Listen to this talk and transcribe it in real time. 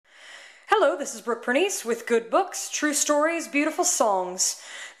Hello, this is Brooke Pernice with Good Books, True Stories, Beautiful Songs.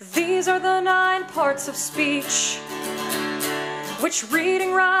 These are the 9 parts of speech, which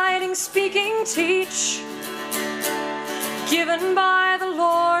reading, writing, speaking teach, given by the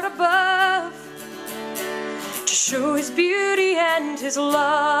Lord above, to show His beauty and His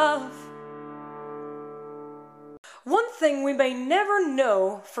love. One thing we may never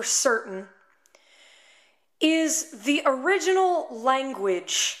know for certain is the original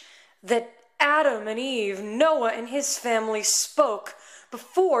language that Adam and Eve, Noah and his family spoke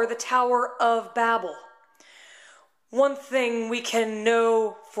before the Tower of Babel. One thing we can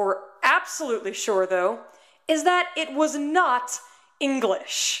know for absolutely sure, though, is that it was not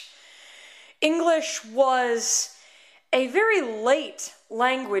English. English was a very late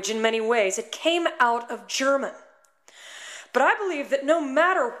language in many ways. It came out of German. But I believe that no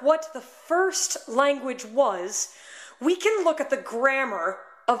matter what the first language was, we can look at the grammar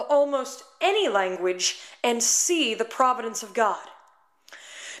of almost any language and see the providence of God.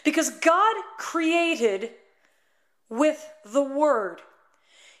 Because God created with the Word.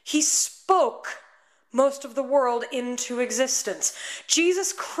 He spoke most of the world into existence.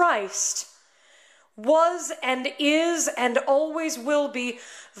 Jesus Christ was and is and always will be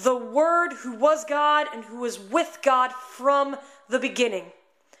the Word who was God and who was with God from the beginning.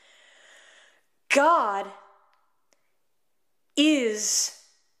 God is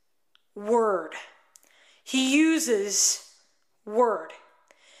Word. He uses Word.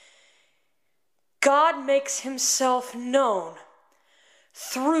 God makes Himself known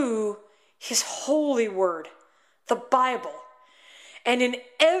through His holy Word, the Bible. And in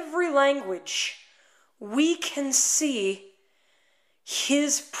every language, we can see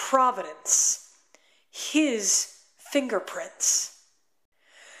His providence, His fingerprints.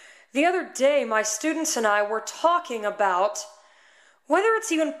 The other day, my students and I were talking about whether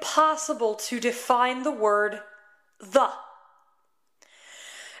it's even possible to define the word the.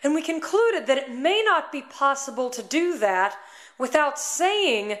 And we concluded that it may not be possible to do that without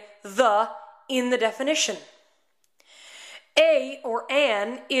saying the in the definition. A or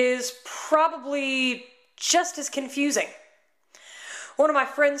an is probably just as confusing. One of my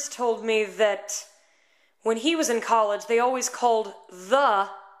friends told me that when he was in college, they always called the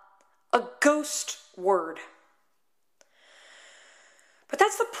a ghost word. But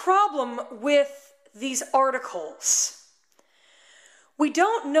that's the problem with these articles. We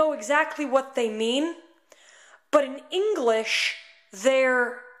don't know exactly what they mean, but in English,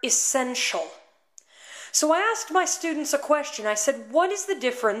 they're essential. So I asked my students a question. I said, what is the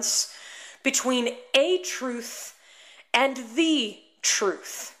difference between a truth and the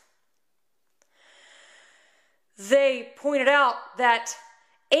truth? They pointed out that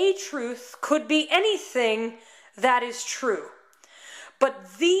a truth could be anything that is true.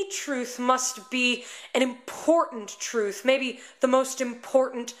 But the truth must be an important truth, maybe the most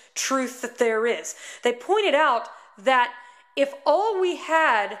important truth that there is. They pointed out that if all we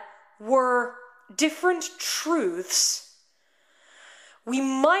had were different truths, we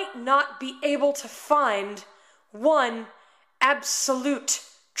might not be able to find one absolute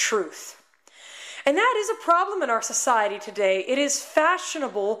truth. And that is a problem in our society today. It is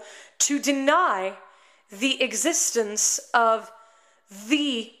fashionable to deny the existence of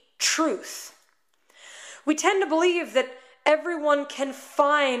the truth. We tend to believe that everyone can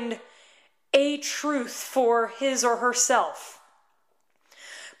find a truth for his or herself.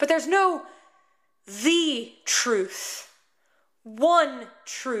 But there's no the truth, one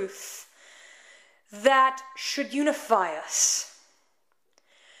truth that should unify us.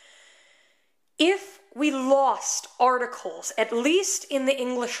 If we lost articles, at least in the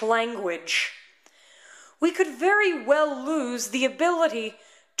English language, we could very well lose the ability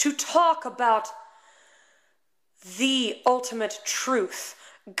to talk about the ultimate truth,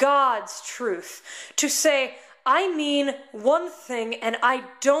 God's truth, to say, I mean one thing and I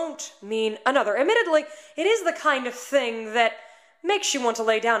don't mean another. Admittedly, it is the kind of thing that makes you want to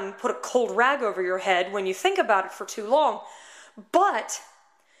lay down and put a cold rag over your head when you think about it for too long. But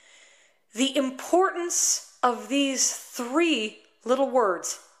the importance of these 3 little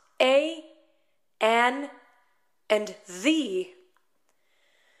words, a, an, and the,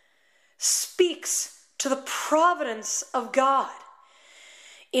 speaks to the providence of God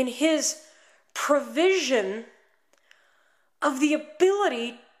in His provision of the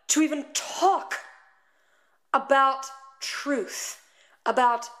ability to even talk about truth,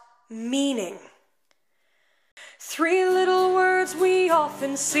 about meaning. 3 little words we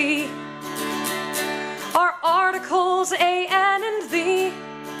often see are articles a, an, and the.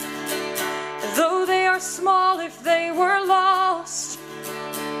 Though they are small, if they were lost,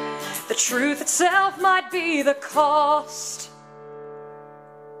 the truth itself might be the cost.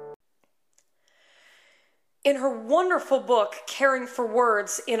 In her wonderful book, Caring for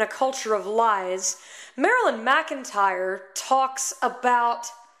Words in a Culture of Lies, Marilyn McEntyre talks about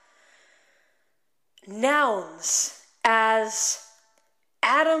nouns as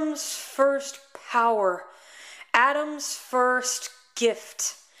Adam's first power, Adam's first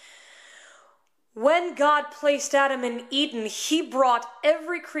gift. When God placed Adam in Eden, he brought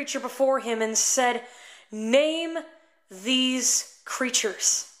every creature before him and said, "Name these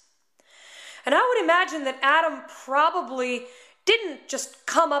creatures." And I would imagine that Adam probably didn't just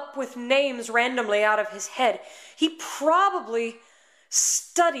come up with names randomly out of his head. He probably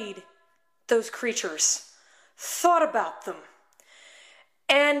studied those creatures, thought about them,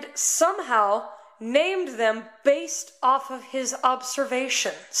 and somehow named them based off of his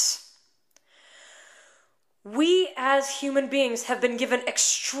observations. We as human beings have been given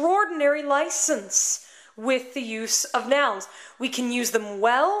extraordinary license with the use of nouns. We can use them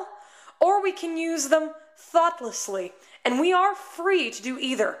well, or we can use them thoughtlessly, and we are free to do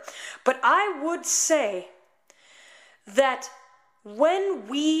either. But I would say that when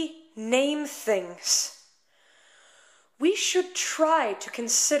we name things, we should try to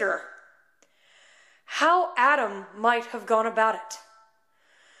consider how Adam might have gone about it.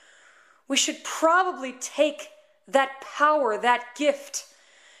 We should probably take that power, that gift,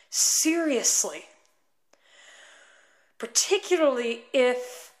 seriously, particularly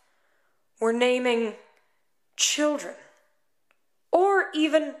if we're naming children, or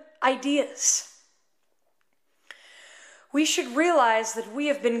even ideas. We should realize that we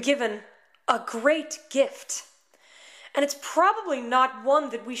have been given a great gift, and it's probably not one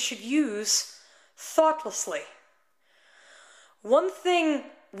that we should use thoughtlessly. One thing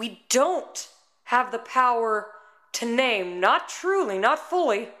we don't have the power to name, not truly, not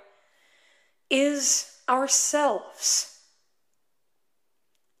fully, is ourselves.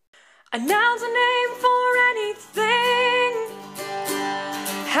 A noun's a name for anything,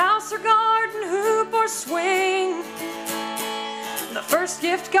 house or garden, hoop or swing. The first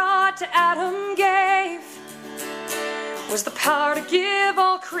gift God to Adam gave was the power to give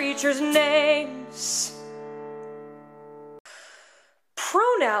all creatures names.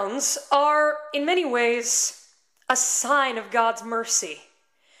 Pronouns are, in many ways, a sign of God's mercy.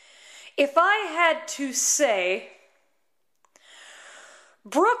 If I had to say,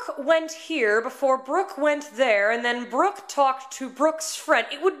 Brooke went here before Brooke went there, and then Brooke talked to Brooke's friend,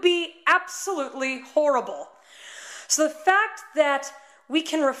 it would be absolutely horrible. So the fact that we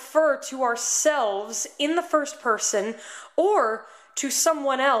can refer to ourselves in the first person or to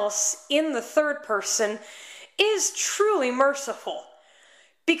someone else in the third person is truly merciful,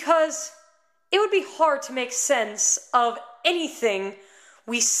 because it would be hard to make sense of anything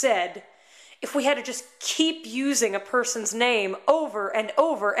we said if we had to just keep using a person's name over and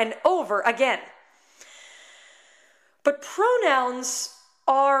over and over again. But pronouns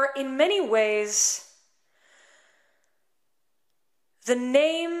are, in many ways, the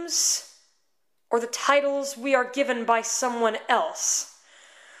names or the titles we are given by someone else.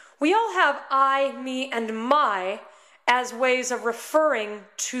 We all have I, me, and my as ways of referring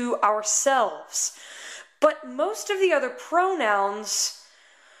to ourselves. But most of the other pronouns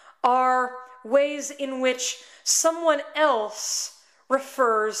are ways in which someone else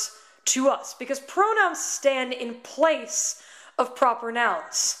refers to us, because pronouns stand in place of proper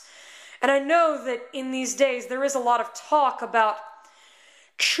nouns. And I know that in these days there is a lot of talk about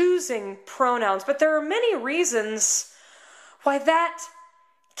choosing pronouns, but there are many reasons why that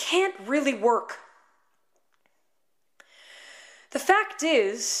can't really work. The fact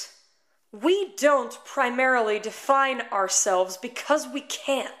is, we don't primarily define ourselves because we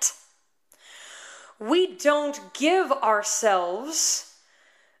can't. We don't give ourselves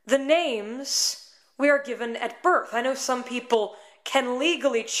the names we are given at birth. I know some people can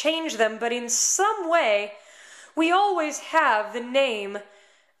legally change them, but in some way, we always have the name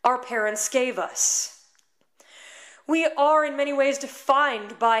our parents gave us. We are in many ways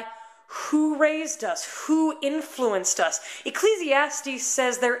defined by who raised us, who influenced us. Ecclesiastes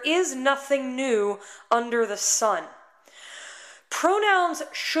says there is nothing new under the sun. Pronouns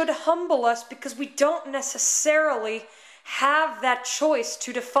should humble us because we don't necessarily have that choice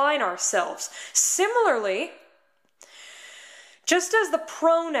to define ourselves. Similarly, just as the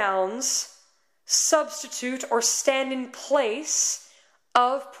pronouns substitute or stand in place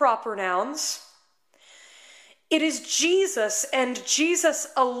of proper nouns, it is Jesus and Jesus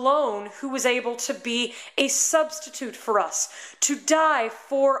alone who was able to be a substitute for us, to die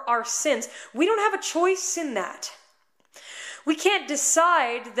for our sins. We don't have a choice in that. We can't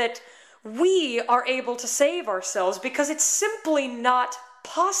decide that we are able to save ourselves, because it's simply not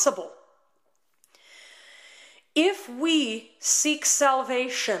possible. If we seek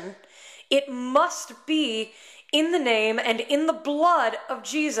salvation, it must be in the name and in the blood of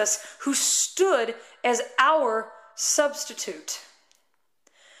Jesus, who stood as our substitute.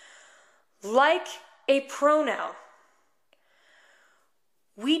 Like a pronoun,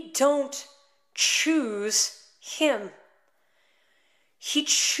 we don't choose him. He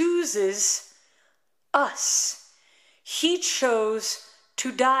chooses us. He chose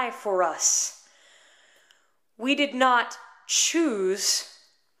to die for us. We did not choose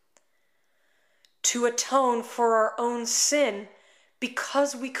to atone for our own sin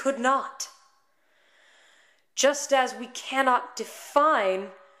because we could not. Just as we cannot define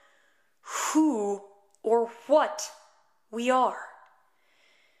who or what we are.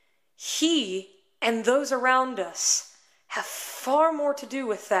 He and those around us have far more to do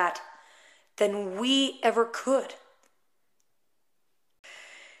with that than we ever could.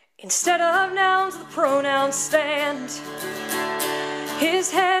 Instead of nouns, the pronouns stand.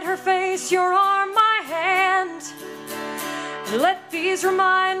 His head, her face, your arm, my hand. Let these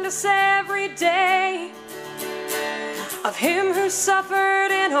remind us every day of him who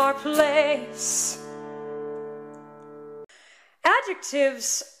suffered in our place.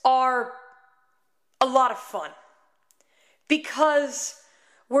 Adjectives are a lot of fun because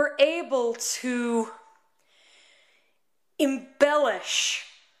we're able to embellish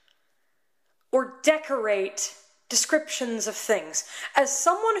or decorate descriptions of things. As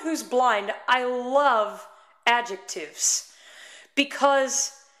someone who's blind, I love adjectives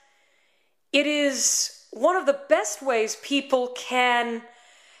because it is one of the best ways people can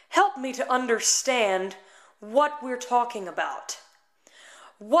help me to understand what we're talking about,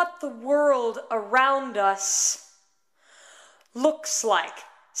 what the world around us looks like,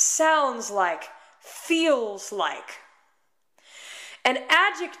 sounds like, feels like. And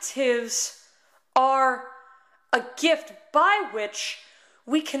adjectives are a gift by which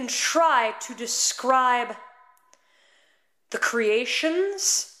we can try to describe the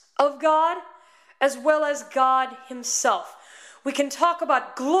creations of God as well as God himself. We can talk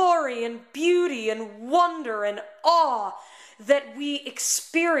about glory and beauty and wonder and awe that we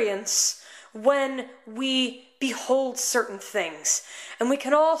experience when we behold certain things. And we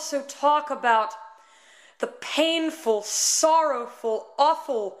can also talk about the painful, sorrowful,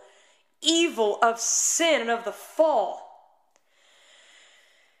 awful evil of sin and of the fall.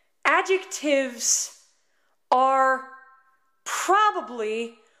 Adjectives are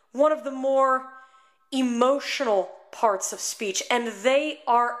probably one of the more emotional parts of speech, and they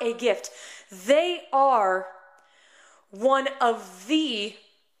are a gift. They are one of the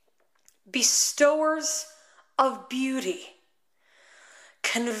bestowers of beauty,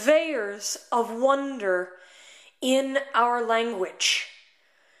 conveyors of wonder in our language.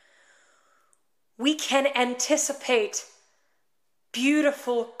 We can anticipate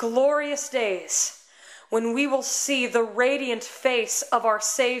beautiful, glorious days when we will see the radiant face of our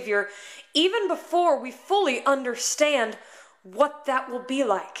Savior, even before we fully understand what that will be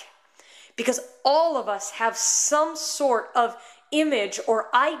like. Because all of us have some sort of image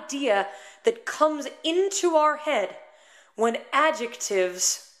or idea that comes into our head when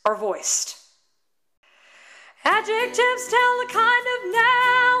adjectives are voiced. Adjectives tell the kind of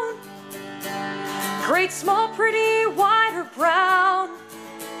noun, great, small, pretty, white, or brown.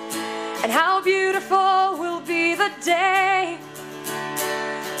 And how beautiful will be the day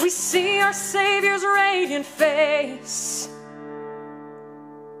we see our Savior's radiant face.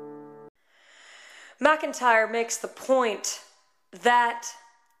 McEntyre makes the point that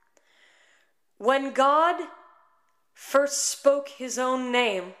when God first spoke his own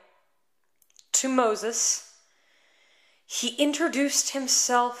name to Moses, he introduced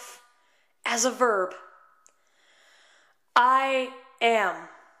himself as a verb. I am.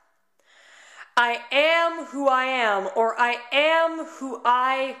 I am who I am, or I am who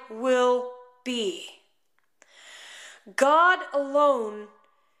I will be. God alone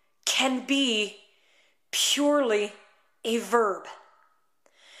can be purely a verb.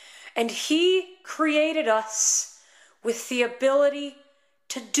 And he created us with the ability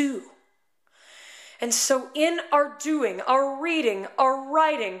to do. And so in our doing, our reading, our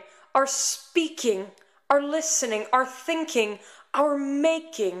writing, our speaking, our listening, our thinking, our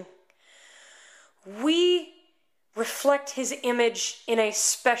making, we reflect his image in a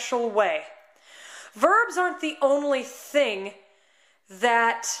special way. Verbs aren't the only thing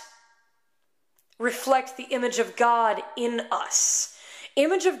that reflect the image of God in us.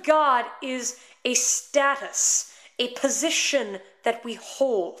 Image of God is a status, a position that we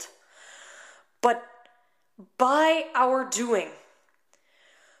hold. but by our doing,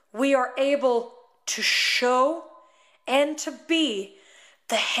 we are able to show and to be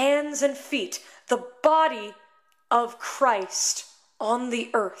the hands and feet, the body of Christ on the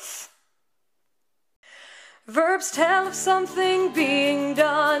earth. Verbs tell of something being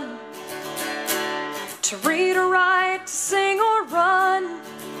done, to read or write, to sing or run.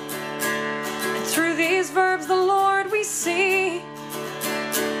 And through these verbs the Lord we see.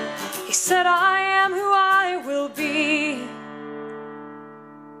 He said, I am who I will be.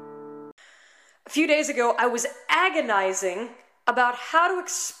 A few days ago, I was agonizing about how to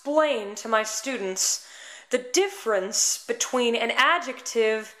explain to my students the difference between an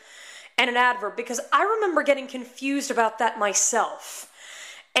adjective and an adverb, because I remember getting confused about that myself.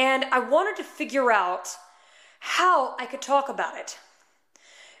 And I wanted to figure out how I could talk about it.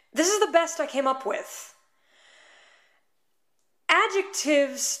 This is the best I came up with.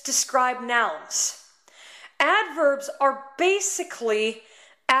 Adjectives describe nouns. Adverbs are basically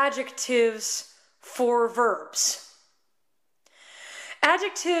adjectives for verbs.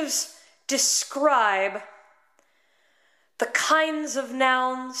 Adjectives describe the kinds of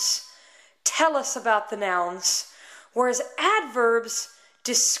nouns, tell us about the nouns, whereas adverbs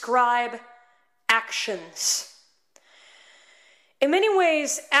describe actions. In many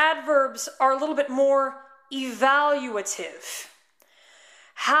ways, adverbs are a little bit more evaluative.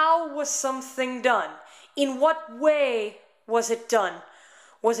 How was something done? In what way was it done?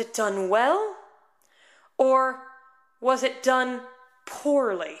 Was it done well? Or was it done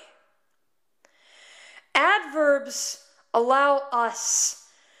poorly? Adverbs allow us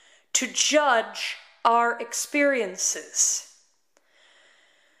to judge our experiences.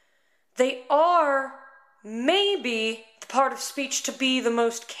 They are maybe the part of speech to be the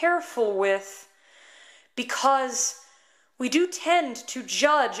most careful with, because we do tend to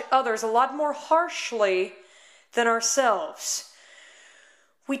judge others a lot more harshly than ourselves.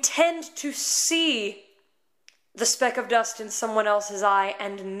 We tend to see the speck of dust in someone else's eye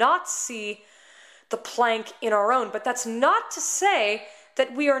and not see the plank in our own. But that's not to say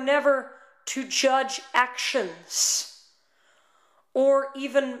that we are never to judge actions or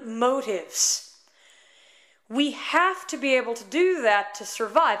even motives. We have to be able to do that to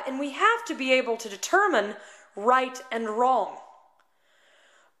survive, and we have to be able to determine right and wrong.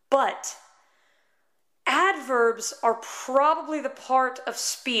 But adverbs are probably the part of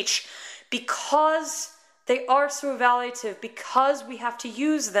speech, because they are so evaluative, because we have to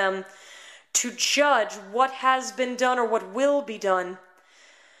use them to judge what has been done or what will be done.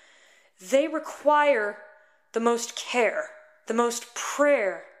 They require the most care, the most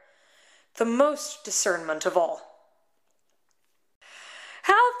prayer, the most discernment of all.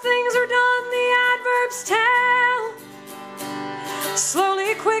 How things are done, the adverbs tell.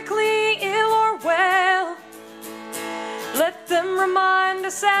 Slowly, quickly, ill or well. Let them remind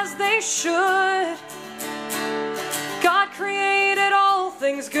us as they should. God created all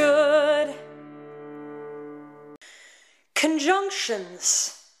things good.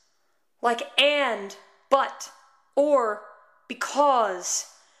 Conjunctions like and, but, or, because,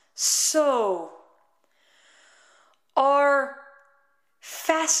 so are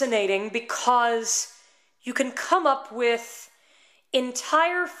fascinating, because you can come up with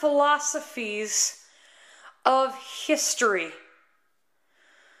entire philosophies of history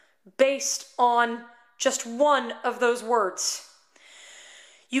based on just one of those words.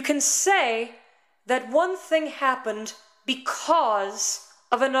 You can say that one thing happened because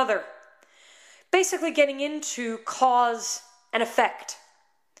of another, basically getting into cause and effect.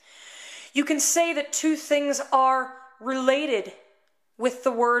 You can say that two things are related with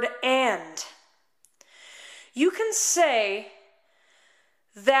the word and. You can say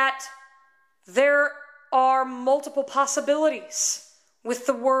that there are multiple possibilities with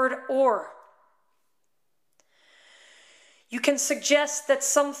the word or. You can suggest that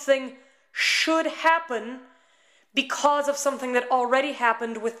something should happen because of something that already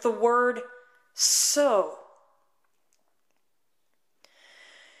happened with the word so.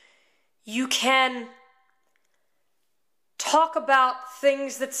 You can talk about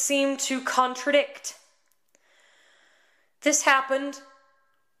things that seem to contradict. This happened,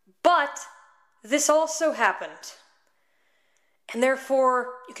 but this also happened. And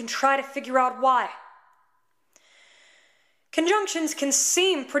therefore, you can try to figure out why. Conjunctions can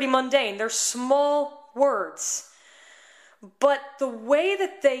seem pretty mundane. They're small words. But the way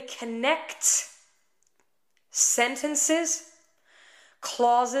that they connect sentences,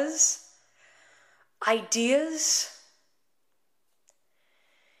 clauses, ideas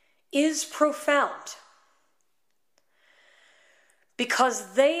is profound.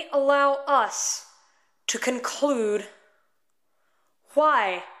 because they allow us to conclude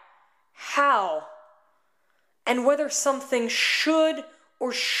why, how, and whether something should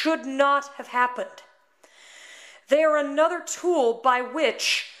or should not have happened. They are another tool by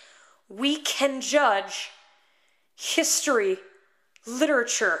which we can judge history,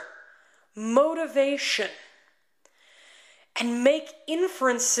 literature, motivation, and make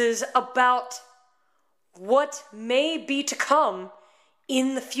inferences about what may be to come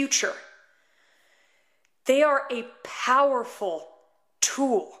in the future. They are a powerful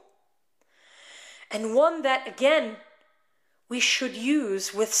tool, and one that, again, we should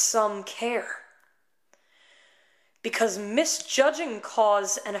use with some care. Because misjudging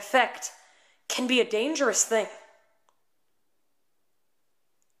cause and effect can be a dangerous thing.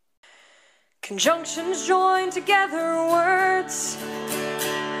 Conjunctions join together words,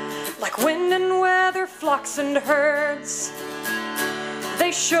 like wind and weather, flocks and herds.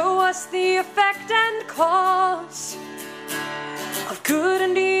 They show us the effect and cause of good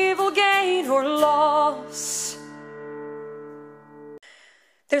and evil, gain or loss.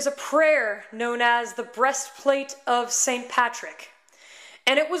 There's a prayer known as the breastplate of St. Patrick,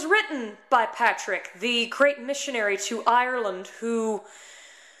 and it was written by Patrick, the great missionary to Ireland, who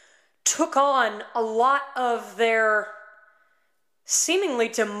took on a lot of their seemingly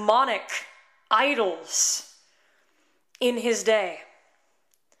demonic idols in his day.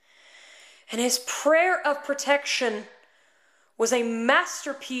 And his prayer of protection was a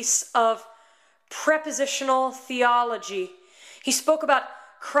masterpiece of prepositional theology. He spoke about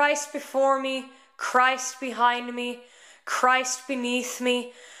Christ before me, Christ behind me, Christ beneath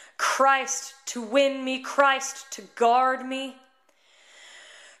me, Christ to win me, Christ to guard me.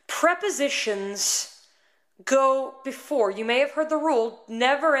 Prepositions go before. You may have heard the rule,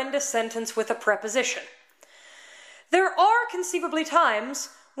 never end a sentence with a preposition. There are conceivably times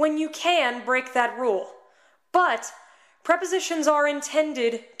when you can break that rule, but prepositions are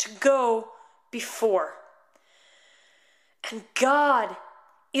intended to go before. And God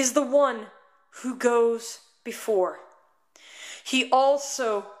is the one who goes before. He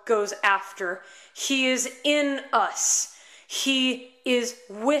also goes after. He is in us. He is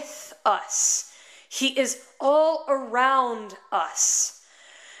with us. He is all around us.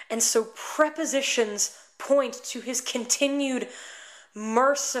 And so prepositions point to his continued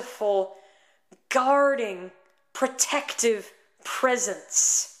merciful, guarding, protective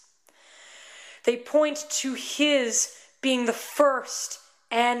presence. They point to his being the first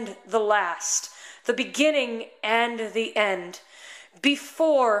and the last, the beginning and the end,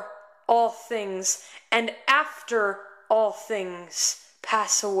 before all things and after all things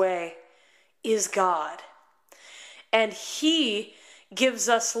pass away is God. And he gives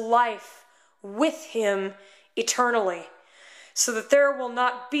us life with him eternally, so that there will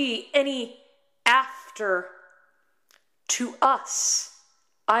not be any after to us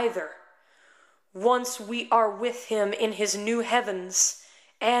either, once we are with him in his new heavens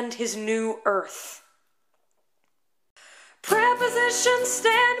and his new earth. Prepositions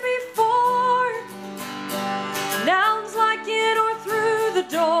stand before, nouns like in or through the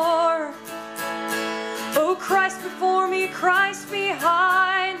door. Oh, Christ before me, Christ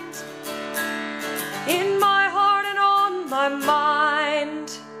behind, in my heart and on my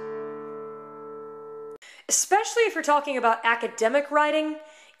mind. Especially if you're talking about academic writing,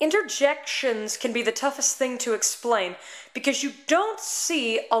 interjections can be the toughest thing to explain, because you don't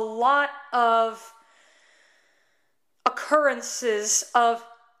see a lot of occurrences of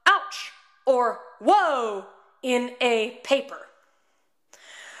ouch or whoa in a paper.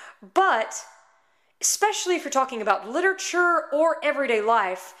 But especially if you're talking about literature or everyday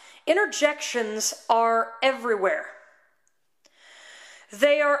life, interjections are everywhere.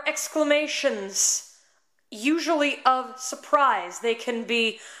 They are exclamations, usually of surprise. They can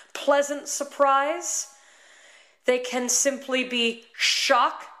be pleasant surprise. They can simply be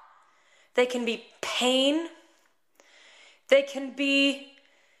shock. They can be pain. They can be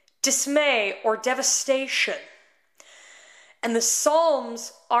dismay or devastation. And the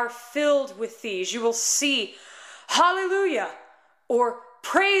Psalms are filled with these. You will see hallelujah, or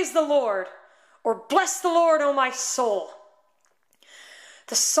praise the Lord, or bless the Lord, O my soul.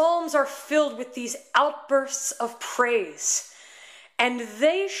 The Psalms are filled with these outbursts of praise, and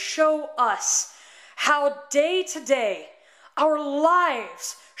they show us how day to day our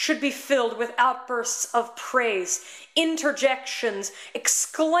lives should be filled with outbursts of praise, interjections,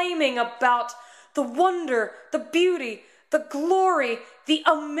 exclaiming about the wonder, the beauty, the glory, the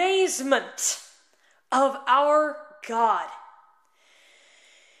amazement of our God.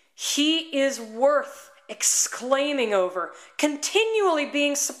 He is worth exclaiming over, continually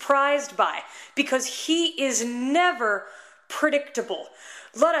being surprised by, because he is never predictable.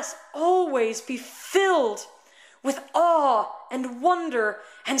 Let us always be filled with awe and wonder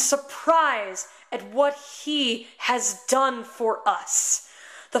and surprise at what he has done for us.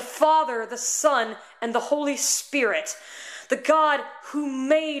 The Father, the Son, and the Holy Spirit, the God who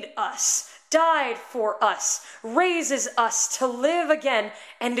made us, died for us, raises us to live again,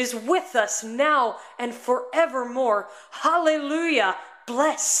 and is with us now and forevermore. Hallelujah!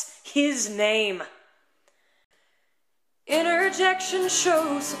 Bless his name. Interjection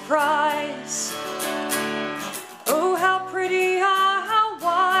shows surprise. Oh, how pretty, how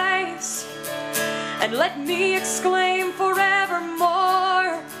wise. And let me exclaim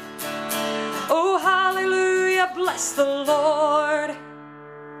forevermore. Oh, hallelujah, bless the Lord.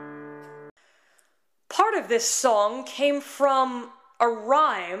 Part of this song came from a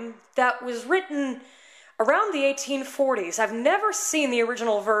rhyme that was written around the 1840s. I've never seen the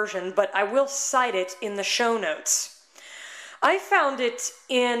original version, but I will cite it in the show notes. I found it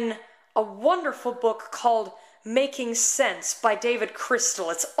in a wonderful book called Making Sense by David Cristal.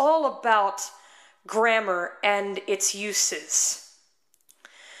 It's all about grammar and its uses.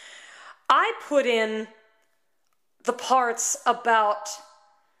 I put in the parts about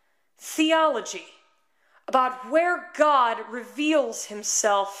theology, about where God reveals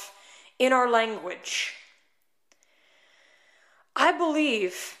himself in our language. I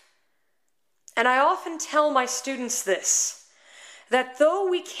believe, and I often tell my students this, that though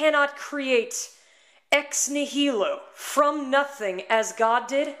we cannot create ex nihilo, from nothing, as God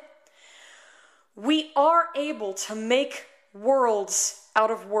did, we are able to make worlds out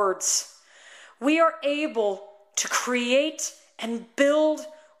of words. We are able to create and build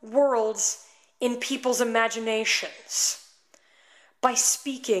worlds in people's imaginations by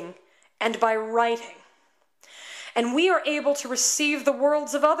speaking and by writing. And we are able to receive the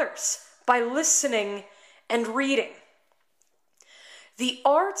worlds of others by listening and reading. The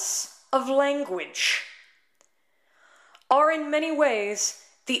arts of language are in many ways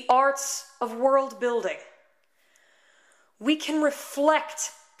the arts of world building. We can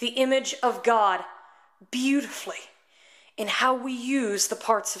reflect the image of God beautifully in how we use the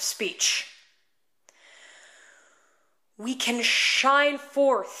parts of speech. We can shine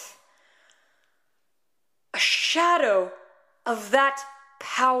forth a shadow of that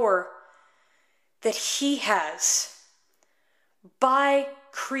power that he has by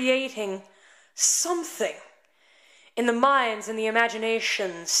creating something in the minds and the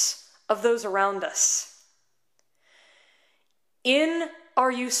imaginations of those around us. In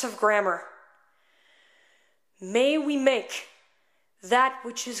our use of grammar, may we make that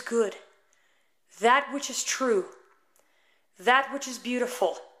which is good, that which is true, that which is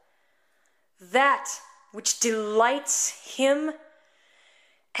beautiful, that which delights him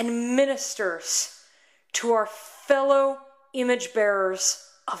and ministers to our fellow image bearers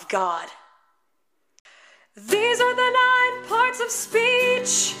of God. These are the 9 parts of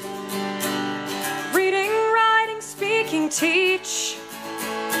speech: reading, writing, speaking, teach,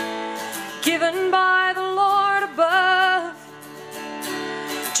 given by the Lord above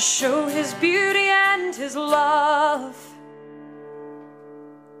to show his beauty and his love.